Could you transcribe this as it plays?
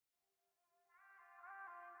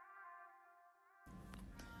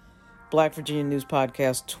Black Virginia News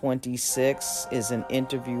Podcast 26 is an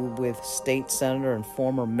interview with State Senator and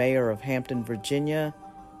former Mayor of Hampton, Virginia,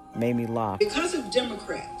 Mamie Locke. Because of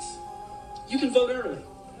Democrats, you can vote early.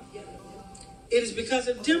 It is because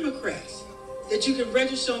of Democrats that you can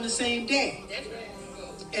register on the same day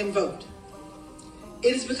and vote.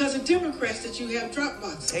 It is because of Democrats that you have drop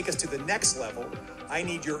boxes. Take us to the next level. I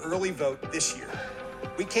need your early vote this year.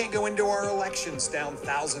 We can't go into our elections down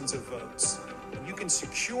thousands of votes. You can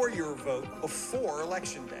secure your vote before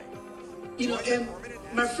Election Day. You know, and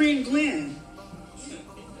my friend Glenn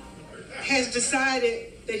has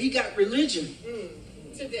decided that he got religion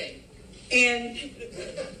today and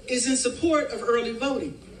is in support of early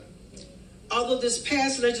voting. Although this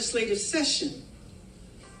past legislative session,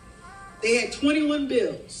 they had 21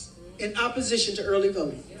 bills in opposition to early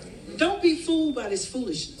voting. Don't be fooled by this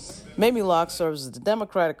foolishness. Mamie Locke serves as the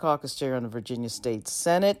Democratic Caucus chair in the Virginia State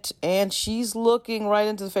Senate, and she's looking right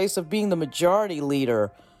into the face of being the majority leader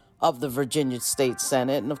of the Virginia State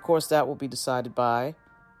Senate. And, of course, that will be decided by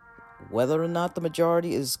whether or not the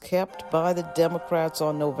majority is kept by the Democrats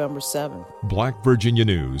on November 7th. Black Virginia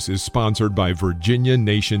News is sponsored by Virginia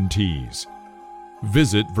Nation Teas.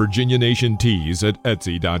 Visit Virginia Nation Teas at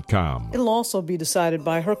Etsy.com. It'll also be decided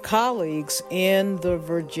by her colleagues in the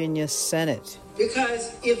Virginia Senate.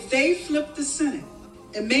 Because if they flip the Senate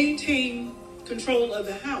and maintain control of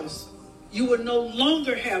the House, you will no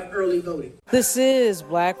longer have early voting. This is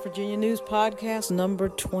Black Virginia News Podcast number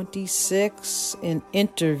 26, an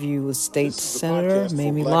interview with State Senator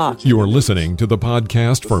Mamie Locke. You are listening to the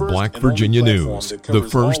podcast for Black Virginia News, the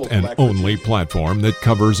first and only platform that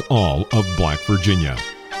covers all of Black Virginia.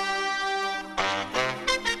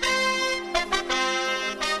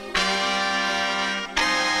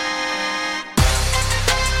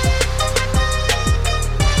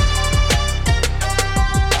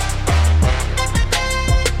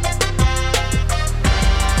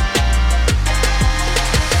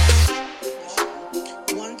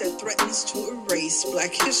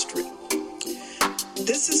 Black history.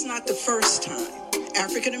 This is not the first time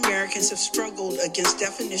African Americans have struggled against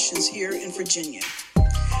definitions here in Virginia.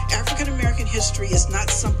 African American history is not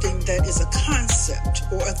something that is a concept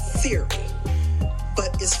or a theory,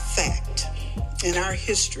 but is fact in our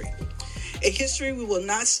history. A history we will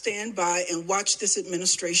not stand by and watch this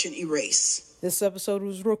administration erase. This episode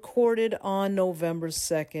was recorded on November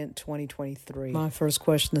 2nd, 2023. My first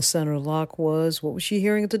question to Senator Locke was, what was she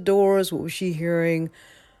hearing at the doors? What was she hearing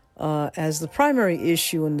as the primary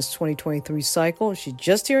issue in this 2023 cycle? Is she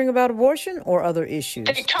just hearing about abortion or other issues?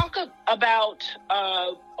 They talk about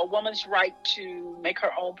a woman's right to make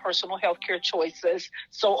her own personal health care choices.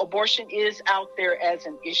 So abortion is out there as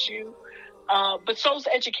an issue, but so is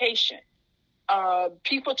education.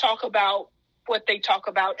 People talk about what they talk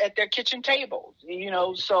about at their kitchen tables,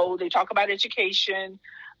 so they talk about education,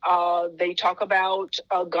 they talk about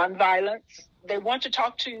gun violence. They want to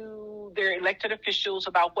talk to their elected officials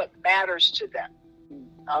about what matters to them.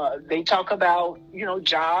 They talk about,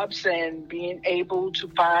 jobs and being able to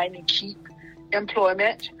find and keep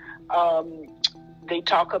employment. They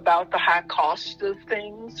talk about the high cost of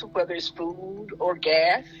things, whether it's food or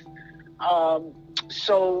gas.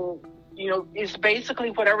 It's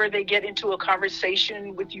basically whatever they get into a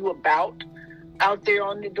conversation with you about out there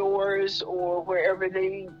on the doors or wherever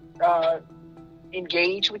they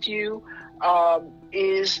engage with you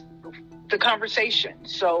is the conversation.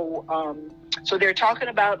 So they're talking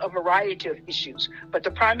about a variety of issues, but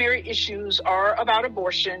the primary issues are about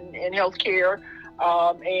abortion and healthcare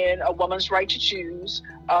and a woman's right to choose.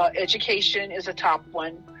 Education is a top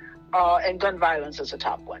one, and gun violence is a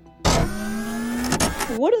top one.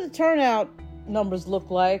 What do the turnout numbers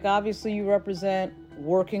look like? Obviously, you represent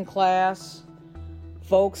working class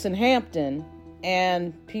folks in Hampton,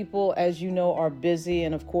 and people, as you know, are busy.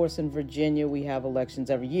 And of course, in Virginia, we have elections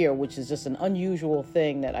every year, which is just an unusual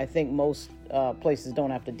thing that I think most places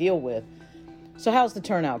don't have to deal with. So how's the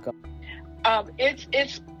turnout going?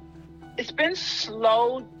 It's been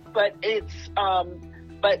slow, but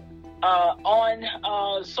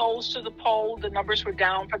on souls to the poll, the numbers were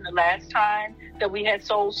down from the last time that we had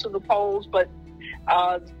souls to the polls. But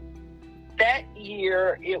that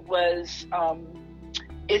year it was,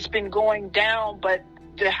 it's been going down. But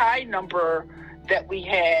the high number that we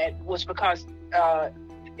had was because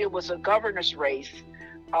it was a governor's race.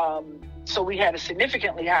 So we had a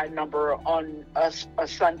significantly high number on a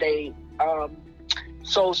Sunday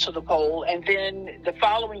souls to the poll. And then the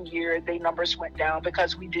following year, the numbers went down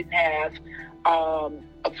because we didn't have a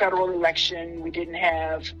federal election. We didn't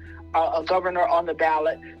have a governor on the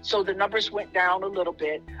ballot. So the numbers went down a little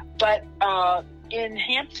bit. But in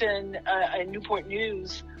Hampton and Newport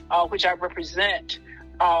News, which I represent,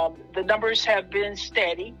 the numbers have been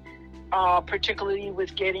steady, particularly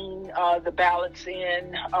with getting the ballots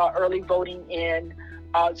in, early voting in.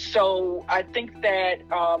 So I think that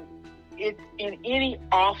in any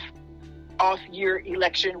off-year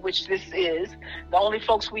election, which this is, the only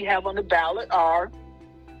folks we have on the ballot are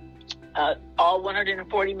all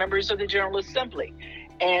 140 members of the General Assembly.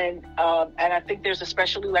 And I think there's a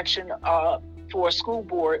special election for a school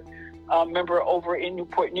board member over in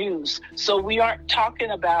Newport News. So we aren't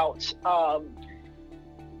talking about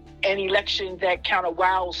an election that kind of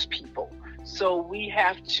wows people. So we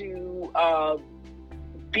have to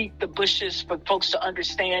beat the bushes for folks to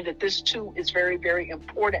understand that this too is very, very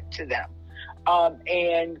important to them,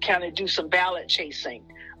 and kind of do some ballot chasing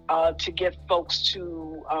to get folks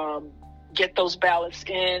to get those ballots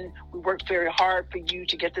in. We worked very hard for you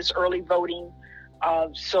to get this early voting.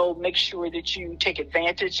 So make sure that you take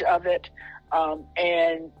advantage of it. But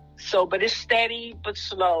it's steady but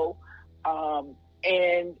slow.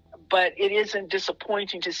 But it isn't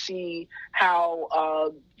disappointing to see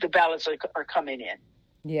how the ballots are coming in.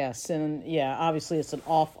 Yes, and obviously it's an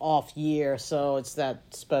off year, so it's that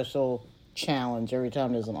special challenge every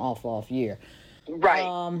time there's an off year.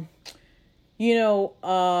 Right.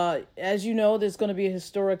 As you know, there's going to be a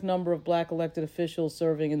historic number of black elected officials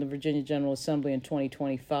serving in the Virginia General Assembly in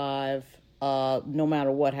 2025. No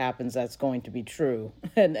matter what happens, that's going to be true.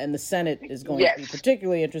 And the Senate is going to be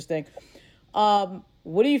particularly interesting.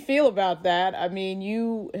 What do you feel about that? I mean,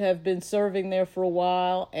 you have been serving there for a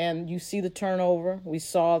while and you see the turnover. We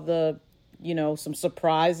saw some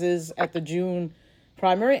surprises at the June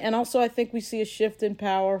primary. And also I think we see a shift in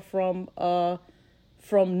power from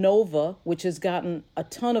Nova, which has gotten a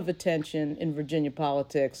ton of attention in Virginia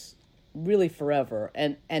politics really forever.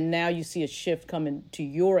 And now you see a shift coming to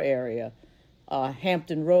your area,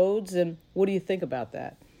 Hampton Roads. And what do you think about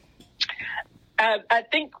that? I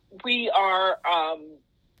think we are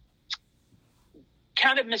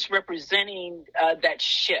kind of misrepresenting that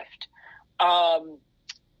shift.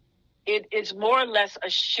 It is more or less a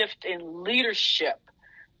shift in leadership,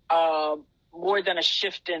 more than a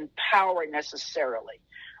shift in power necessarily.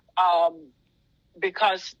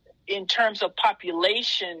 Because in terms of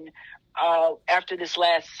population, after this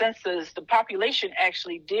last census, the population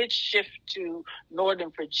actually did shift to Northern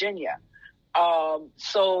Virginia.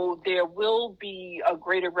 So there will be a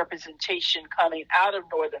greater representation coming out of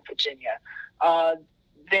Northern Virginia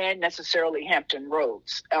than necessarily Hampton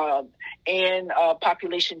Roads. And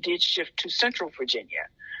population did shift to Central Virginia.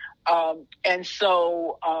 And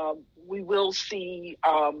so we will see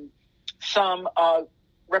some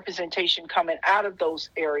representation coming out of those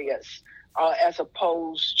areas as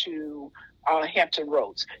opposed to Hampton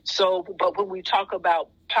Roads. So, but when we talk about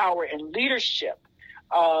power and leadership,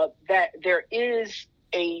 that there is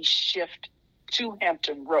a shift to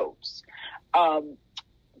Hampton Roads. And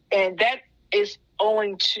that is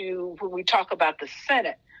owing to, when we talk about the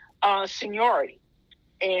Senate, seniority.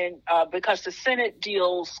 And because the Senate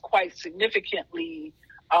deals quite significantly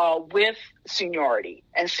with seniority,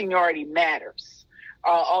 and seniority matters.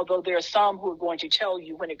 Although there are some who are going to tell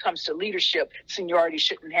you when it comes to leadership, seniority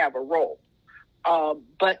shouldn't have a role.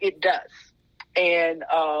 But it does. And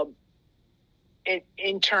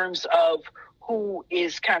in terms of who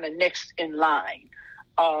is kind of next in line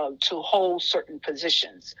to hold certain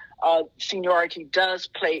positions, seniority does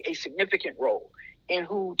play a significant role in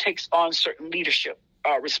who takes on certain leadership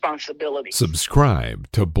responsibilities.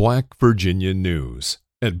 Subscribe to Black Virginia News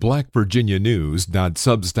at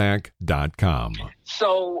blackvirginianews.substack.com.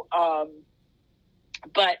 So,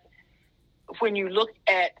 but when you look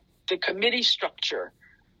at the committee structure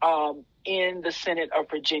in the Senate of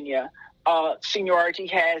Virginia, seniority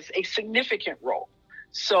has a significant role.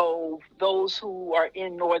 So those who are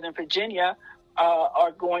in Northern Virginia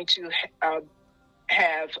are going to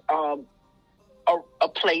have a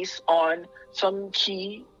place on some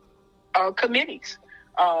key committees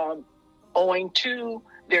owing to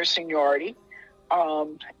their seniority,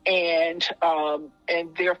 and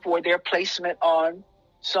therefore their placement on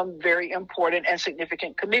some very important and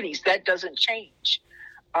significant committees. That doesn't change.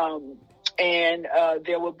 And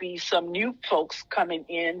there will be some new folks coming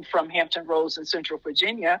in from Hampton Roads and Central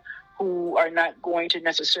Virginia who are not going to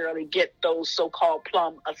necessarily get those so-called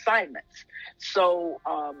plum assignments. So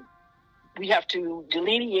we have to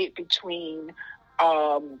delineate between,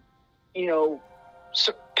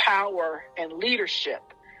 power and leadership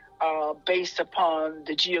based upon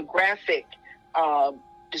the geographic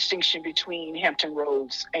distinction between Hampton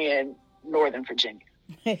Roads and Northern Virginia.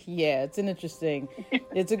 Yeah, it's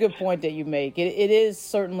a good point that you make. It is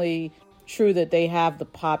certainly true that they have the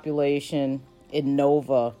population in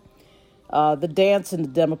Nova. The dance in the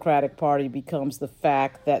Democratic Party becomes the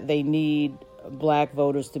fact that they need black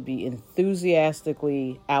voters to be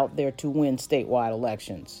enthusiastically out there to win statewide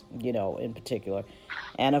elections, in particular.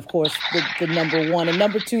 And of course, the number one and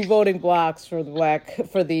number two voting blocks for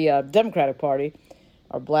the Democratic Party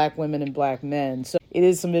are black women and black men. So it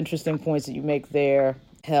is some interesting points that you make there.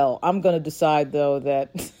 Hell, I'm going to decide, though,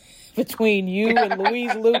 that between you and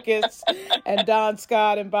Louise Lucas and Don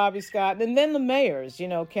Scott and Bobby Scott, and then the mayors,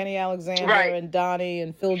 Kenny Alexander and Donnie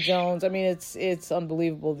and Phil Jones. I mean, it's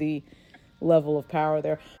unbelievable, the level of power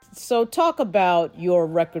there. So talk about your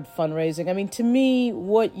record fundraising. I mean, to me,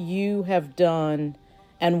 what you have done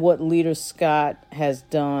and what Leader Scott has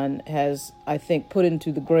done has, I think, put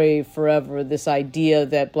into the grave forever this idea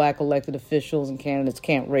that black elected officials and candidates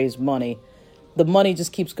can't raise money. The money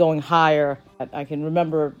just keeps going higher. I can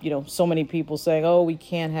remember, so many people saying, oh, we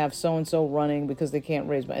can't have so-and-so running because they can't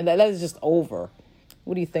raise money. And that is just over.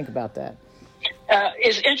 What do you think about that?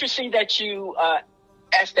 It's interesting that you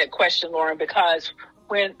asked that question, Lauren, because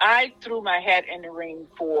when I threw my hat in the ring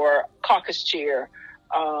for caucus chair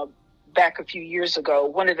back a few years ago,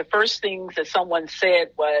 one of the first things that someone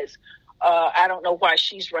said was, I don't know why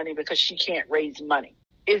she's running because she can't raise money.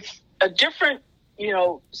 It's a different,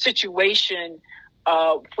 situation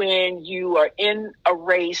when you are in a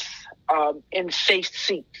race in safe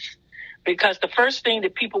seats. Because the first thing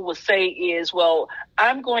that people will say is, well,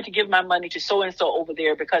 I'm going to give my money to so-and-so over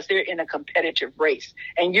there because they're in a competitive race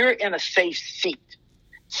and you're in a safe seat.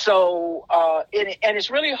 So, and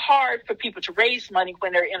it's really hard for people to raise money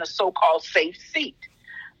when they're in a so-called safe seat.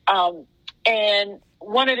 And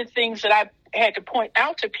one of the things that I had to point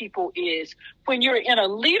out to people is when you're in a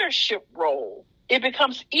leadership role, it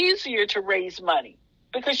becomes easier to raise money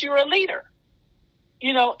because you're a leader.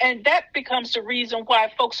 And that becomes the reason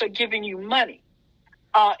why folks are giving you money,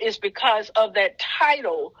 is because of that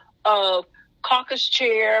title of caucus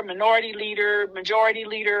chair, minority leader, majority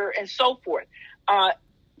leader, and so forth.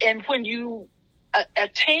 And when you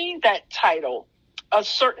attain that title, a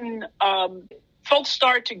certain folks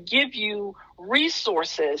start to give you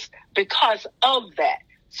resources because of that.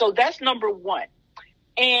 So that's number one.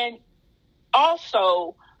 And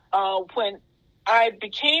also, when I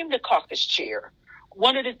became the caucus chair,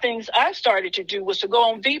 one of the things I started to do was to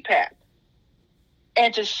go on VPAP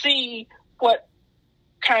and to see what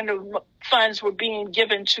kind of funds were being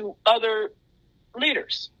given to other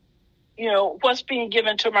leaders. What's being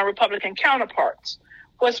given to my Republican counterparts,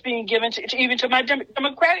 what's being given to even to my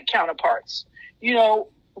Democratic counterparts.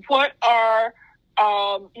 What are,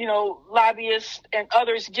 lobbyists and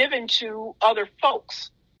others given to other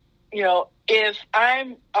folks? If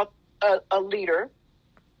I'm a leader,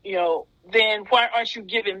 then why aren't you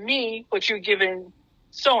giving me what you're giving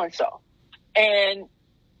so-and-so? And,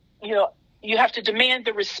 you have to demand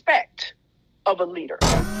the respect of a leader.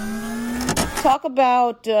 Talk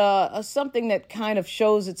about something that kind of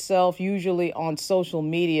shows itself usually on social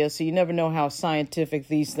media, so you never know how scientific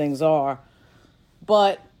these things are.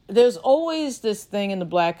 But there's always this thing in the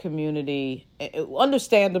black community,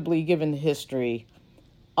 understandably given the history,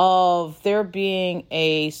 of there being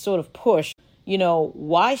a sort of push.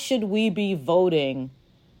 Why should we be voting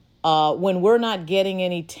when we're not getting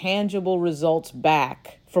any tangible results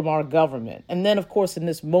back from our government? And then, of course, in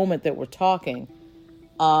this moment that we're talking,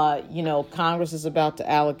 Congress is about to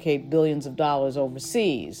allocate billions of dollars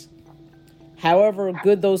overseas. However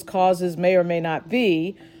good those causes may or may not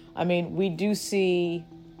be, I mean, we do see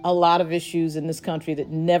a lot of issues in this country that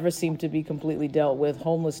never seem to be completely dealt with,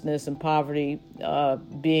 homelessness and poverty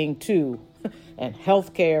being two, and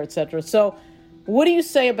healthcare, et cetera. So what do you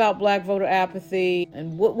say about black voter apathy,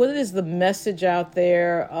 and what is the message out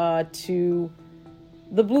there to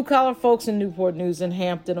the blue-collar folks in Newport News and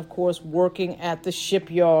Hampton, of course, working at the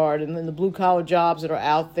shipyard and then the blue-collar jobs that are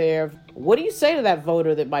out there? What do you say to that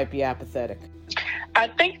voter that might be apathetic? I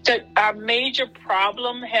think that our major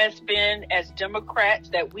problem has been, as Democrats,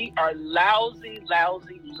 that we are lousy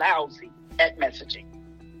at messaging.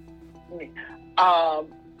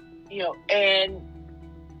 And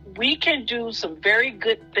we can do some very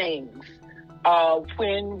good things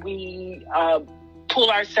when we pull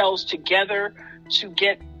ourselves together to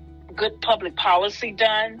get good public policy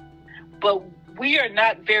done, but we are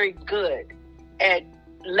not very good at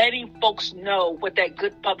letting folks know what that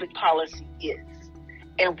good public policy is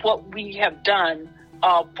and what we have done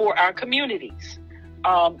for our communities.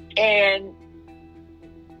 And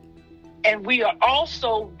we are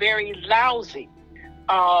also very lousy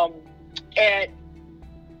at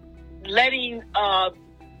letting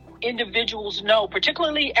individuals know,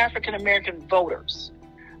 particularly African-American voters,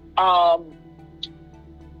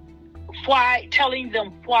 telling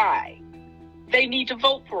them why they need to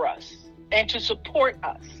vote for us and to support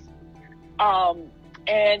us.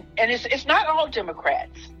 And it's not all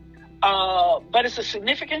Democrats, but it's a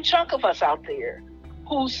significant chunk of us out there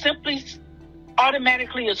who simply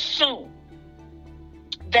automatically assume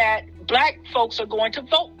that black folks are going to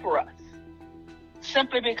vote for us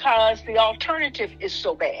simply because the alternative is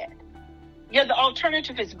so bad. Yeah, the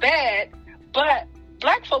alternative is bad, but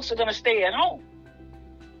black folks are going to stay at home.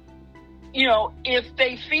 You know, if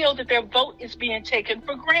they feel that their vote is being taken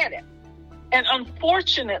for granted. And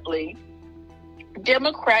unfortunately,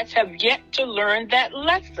 Democrats have yet to learn that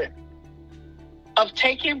lesson of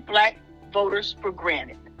taking black voters for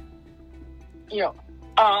granted. You know,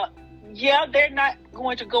 yeah, they're not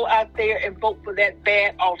going to go out there and vote for that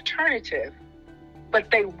bad alternative,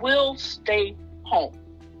 but they will stay home.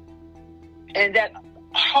 And that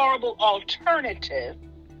horrible alternative,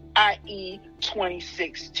 i.e.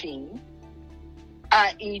 2016,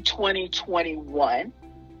 i.e. 2021,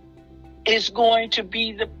 is going to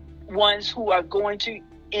be the ones who are going to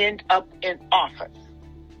end up in office.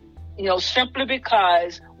 You know, simply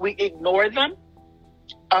because we ignore them,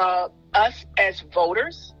 us as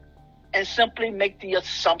voters, and simply make the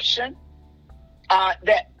assumption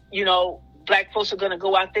that, you know, black folks are going to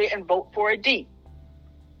go out there and vote for a D.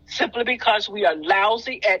 Simply because we are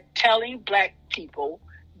lousy at telling black people,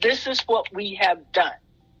 this is what we have done.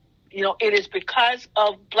 You know, it is because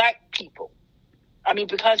of black people,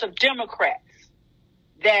 because of Democrats,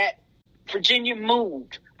 that Virginia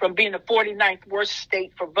moved from being the 49th worst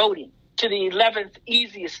state for voting to the 11th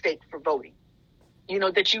easiest state for voting. You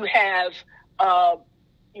know, that you have,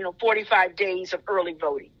 45 days of early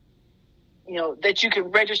voting. You know, that you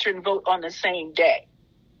can register and vote on the same day.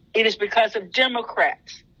 It is because of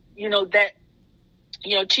Democrats, you know, that,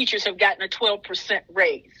 you know, teachers have gotten a 12%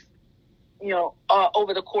 raise, you know,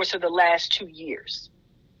 over the course of the last 2 years.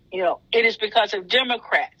 You know, it is because of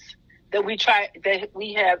Democrats that we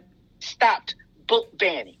have stopped book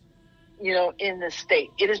banning, you know, in the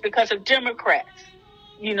state. It is because of Democrats,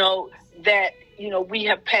 you know, that, you know, we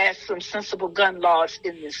have passed some sensible gun laws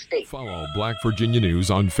in this state. Follow Black Virginia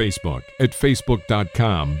News on Facebook at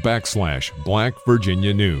facebook.com/Black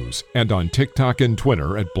Virginia News and on TikTok and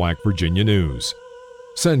Twitter at Black Virginia News.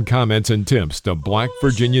 Send comments and tips to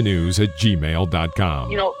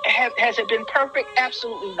blackvirginianews@gmail.com. You know, has it been perfect?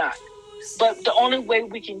 Absolutely not. But the only way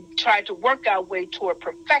we can try to work our way toward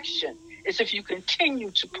perfection is if you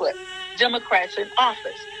continue to put Democrats in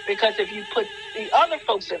office. Because if you put the other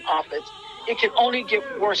folks in office, it can only get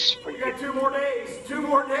worse for you. We got 2 more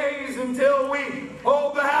days until we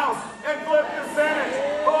hold the House and flip the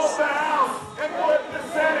Senate. Hold the House and flip the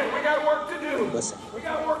Senate. We got work to do. Listen. We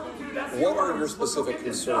got work to do. That's what are your specific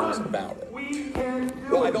concerns about it?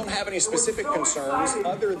 Well, I don't have any specific concerns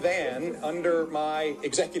other than under my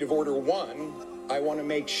Executive Order 1, I want to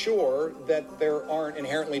make sure that there aren't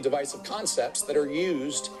inherently divisive concepts that are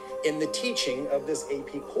used in the teaching of this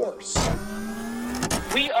AP course.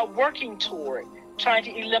 We are working toward trying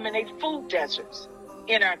to eliminate food deserts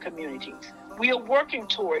in our communities. We are working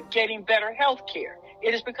toward getting better health care.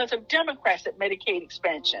 It is because of Democrats that Medicaid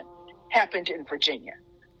expansion happened in Virginia.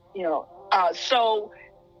 You know, so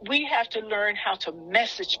we have to learn how to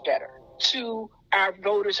message better to our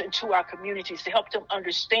voters and to our communities to help them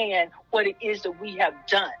understand what it is that we have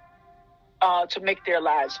done to make their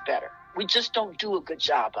lives better. We just don't do a good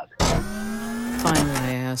job of it. Finally,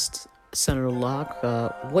 I asked Senator Locke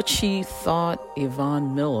what she thought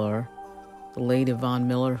Yvonne Miller, the late Yvonne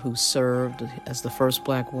Miller, who served as the first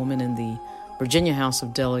black woman in the Virginia House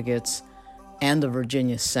of Delegates and the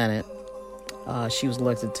Virginia Senate. She was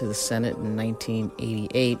elected to the Senate in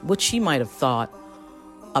 1988. What she might have thought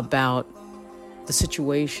about the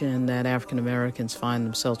situation that African Americans find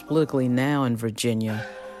themselves politically now in Virginia,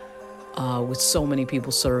 with so many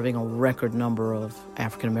people serving, a record number of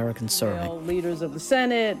African Americans serving. You know, leaders of the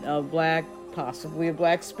Senate, possibly a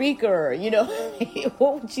black speaker. You know,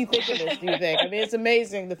 what would she think of this, do you think? I mean, it's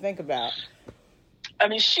amazing to think about. I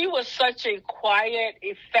mean, she was such a quiet,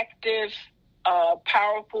 effective,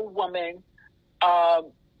 powerful woman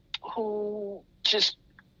who just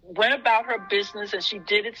went about her business, and she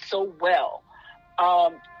did it so well.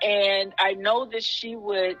 And I know that she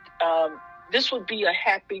would, this would be a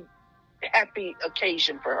happy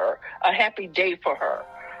occasion for her, a happy day for her.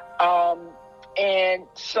 And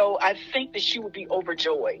so I think that she would be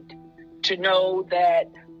overjoyed to know that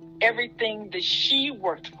everything that she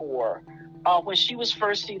worked for when she was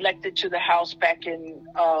first elected to the House back in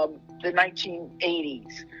the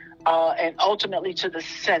 1980s and ultimately to the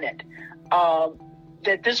Senate,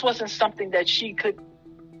 that this wasn't something that she could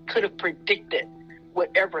have predicted would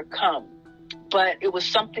ever come. But it was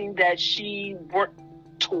something that she worked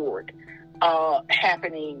toward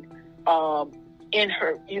happening in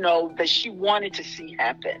her, that she wanted to see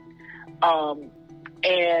happen.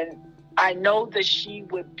 And I know that she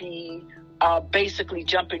would be basically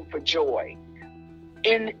jumping for joy.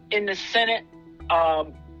 In the Senate,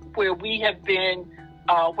 where we have been,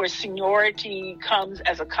 where seniority comes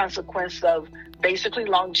as a consequence of basically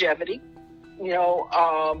longevity,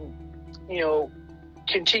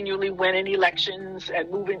 continually winning elections and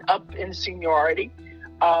moving up in seniority,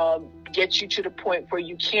 gets you to the point where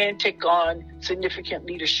you can take on significant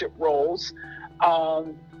leadership roles.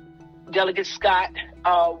 Delegate Scott,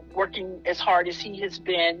 working as hard as he has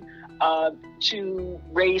been to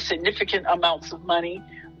raise significant amounts of money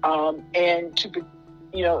and to,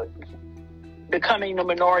 becoming a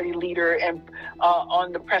minority leader and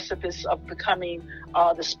on the precipice of becoming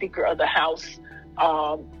the Speaker of the House.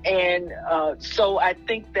 So I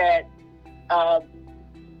think that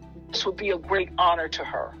this would be a great honor to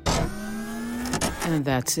her. And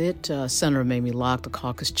that's it. Senator Mamie Locke, the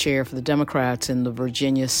caucus chair for the Democrats in the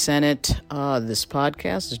Virginia Senate. This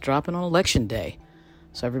podcast is dropping on Election Day.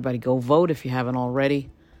 So everybody go vote if you haven't already.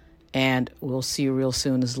 And we'll see you real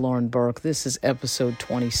soon. This is Lauren Burke. This is episode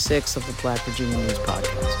 26 of the Black Virginia News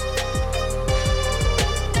Podcast.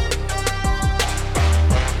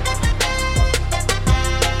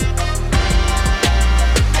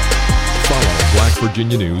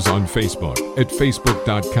 Virginia News on Facebook at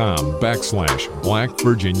facebook.com/Black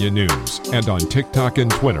Virginia News and on TikTok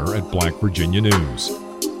and Twitter at Black Virginia News.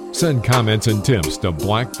 Send comments and tips to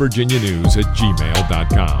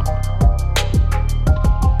blackvirginianews@gmail.com.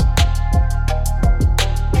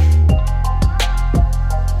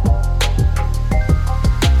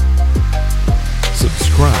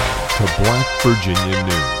 Subscribe to Black Virginia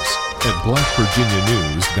News at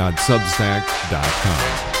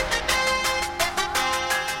blackvirginianews.substack.com.